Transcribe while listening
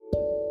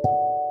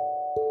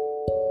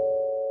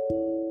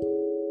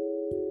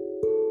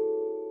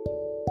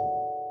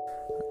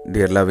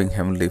Dear loving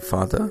Heavenly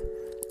Father,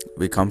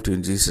 we come to you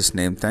in Jesus'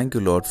 name. Thank you,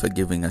 Lord, for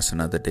giving us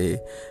another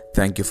day.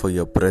 Thank you for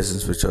your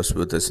presence which was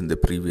with us in the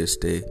previous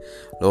day.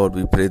 Lord,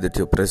 we pray that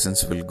your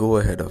presence will go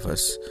ahead of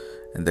us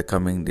in the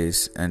coming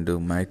days and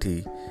do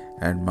mighty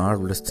and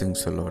marvelous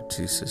things, O Lord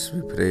Jesus.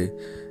 We pray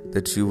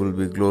that you will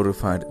be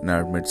glorified in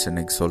our midst and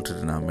exalted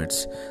in our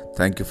midst.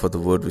 Thank you for the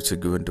word which you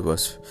have given to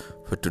us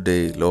for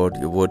today. Lord,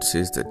 your word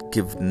says that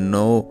give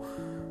no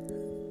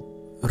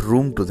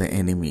room to the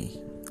enemy.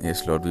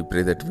 Yes, Lord, we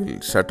pray that we'll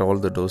shut all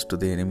the doors to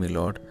the enemy,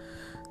 Lord,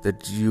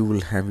 that you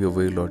will have your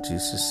way, Lord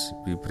Jesus.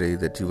 We pray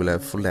that you will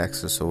have full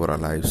access over our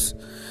lives.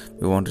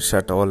 We want to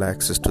shut all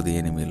access to the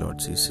enemy, Lord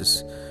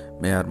Jesus.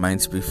 May our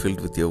minds be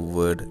filled with your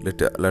word.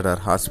 Let our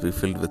hearts be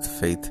filled with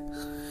faith.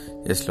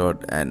 Yes,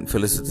 Lord, and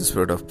fill us with the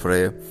spirit of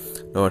prayer.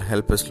 Lord,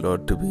 help us,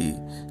 Lord, to be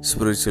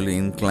spiritually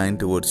inclined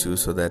towards you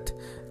so that,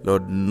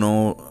 Lord,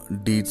 no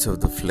deeds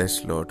of the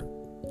flesh, Lord,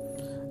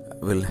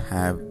 will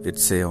have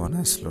its say on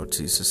us, Lord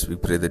Jesus. We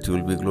pray that you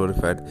will be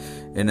glorified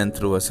in and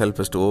through us. Help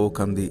us to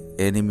overcome the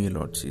enemy,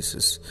 Lord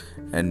Jesus,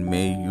 and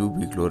may you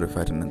be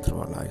glorified in and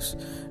through our lives.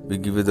 We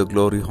give you the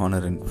glory,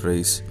 honor and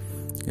praise.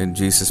 In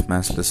Jesus'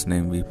 matchless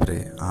name we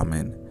pray.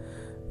 Amen.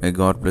 May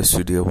God bless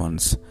you, dear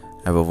ones.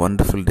 Have a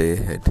wonderful day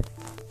ahead.